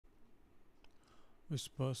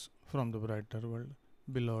Whispers from the Brighter World,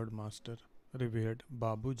 beloved Master, revered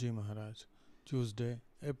Babuji Maharaj, Tuesday,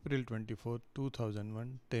 April 24,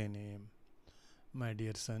 2001, 10 a.m. My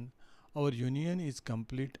dear son, our union is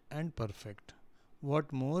complete and perfect.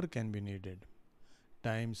 What more can be needed?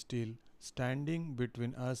 Time still standing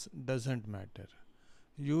between us doesn't matter.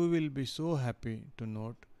 You will be so happy to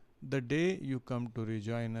note the day you come to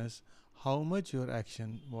rejoin us how much your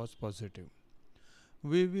action was positive.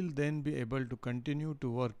 We will then be able to continue to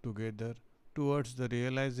work together towards the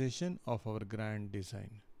realization of our grand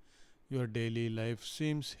design. Your daily life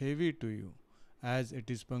seems heavy to you as it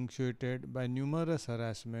is punctuated by numerous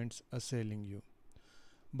harassments assailing you.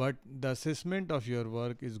 But the assessment of your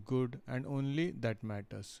work is good and only that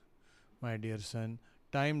matters. My dear son,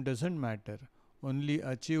 time doesn't matter, only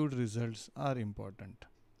achieved results are important.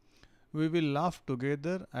 We will laugh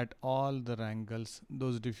together at all the wrangles,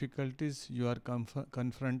 those difficulties you are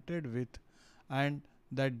confronted with, and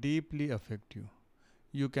that deeply affect you.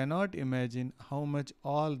 You cannot imagine how much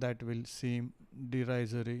all that will seem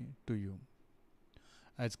derisory to you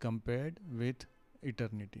as compared with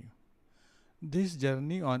eternity. This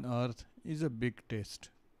journey on earth is a big test,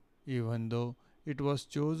 even though it was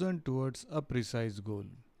chosen towards a precise goal.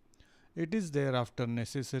 It is thereafter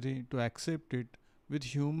necessary to accept it with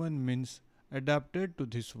human means adapted to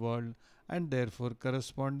this world and therefore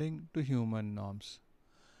corresponding to human norms.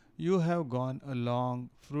 You have gone a long,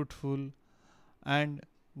 fruitful, and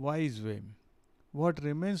wise way. What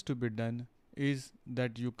remains to be done is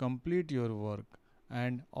that you complete your work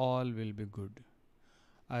and all will be good.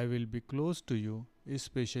 I will be close to you,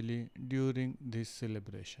 especially during this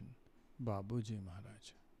celebration. Babuji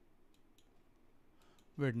Maharaj.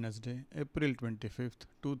 Wednesday, April 25th,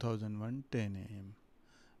 2001, 10 a.m.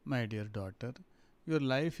 My dear daughter, your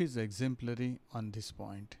life is exemplary on this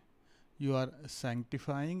point. You are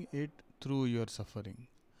sanctifying it through your suffering.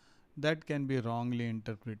 That can be wrongly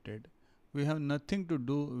interpreted. We have nothing to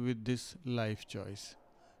do with this life choice.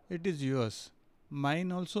 It is yours.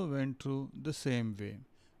 Mine also went through the same way,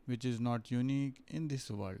 which is not unique in this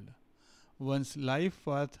world. One's life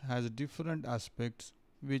path has different aspects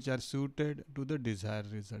which are suited to the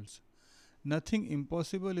desired results. Nothing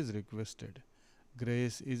impossible is requested.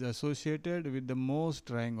 Grace is associated with the most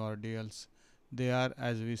trying ordeals. They are,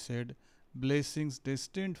 as we said, blessings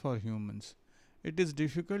destined for humans. It is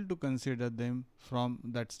difficult to consider them from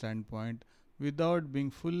that standpoint without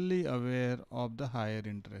being fully aware of the higher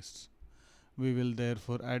interests. We will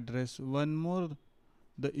therefore address one more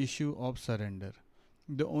the issue of surrender.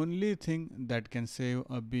 The only thing that can save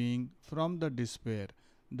a being from the despair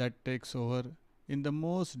that takes over in the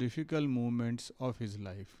most difficult moments of his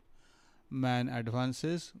life. Man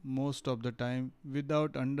advances most of the time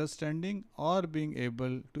without understanding or being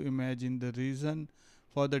able to imagine the reason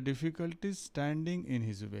for the difficulties standing in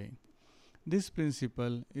his way. This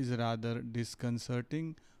principle is rather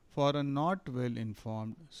disconcerting for a not well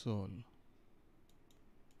informed soul.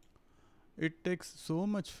 It takes so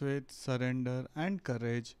much faith, surrender, and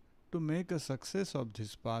courage to make a success of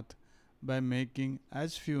this path by making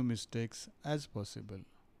as few mistakes as possible.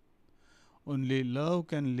 Only love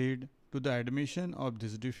can lead to the admission of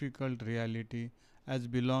this difficult reality as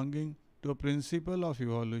belonging to a principle of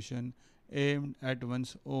evolution aimed at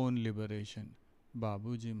one's own liberation.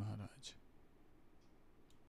 Babuji Maharaj.